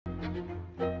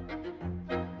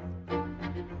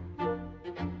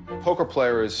Poker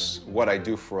player is what I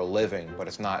do for a living, but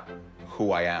it's not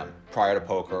who I am. Prior to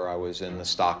poker, I was in the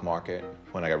stock market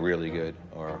when I got really good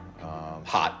or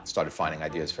hot, started finding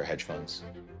ideas for hedge funds.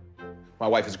 My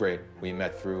wife is great. We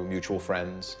met through mutual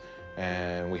friends,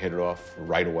 and we hit it off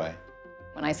right away.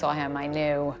 When I saw him, I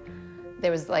knew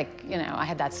there was like, you know, I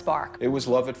had that spark. It was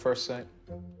love at first sight.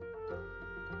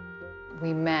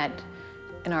 We met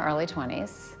in our early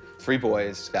 20s. 3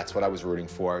 boys, that's what I was rooting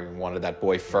for. Wanted that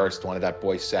boy first, wanted that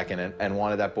boy second, and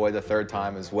wanted that boy the 3rd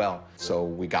time as well. So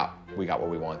we got what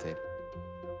we wanted.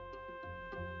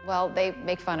 Well, they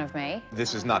make fun of me.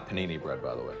 This is not panini bread,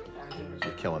 by the way.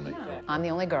 You're killing me. I'm the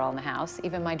only girl in the house.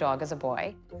 Even my dog is a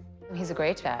boy. He's a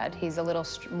great dad. He's a little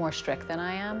more strict than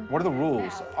I am. What are the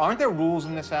rules? Aren't there rules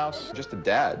in this house? Just a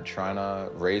dad trying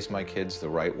to raise my kids the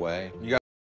right way.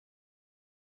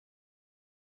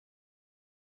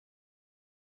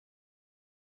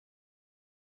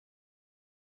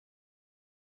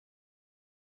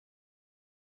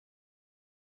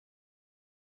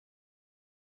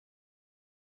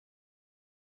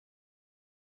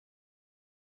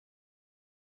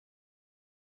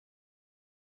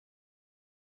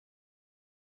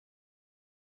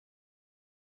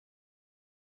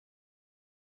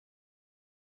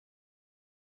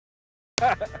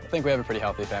 I think we have a pretty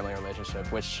healthy family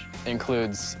relationship, which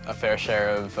includes a fair share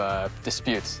of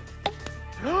disputes,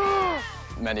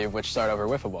 many of which start over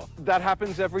wiffle ball. That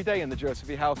happens every day in the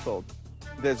Josephy household.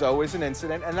 There's always an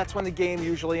incident, and that's when the game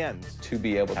usually ends. To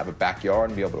be able to have a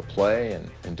backyard and be able to play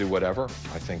and do whatever,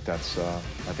 I think that's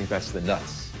the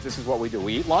nuts. This is what we do.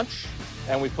 We eat lunch,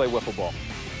 and we play wiffle ball.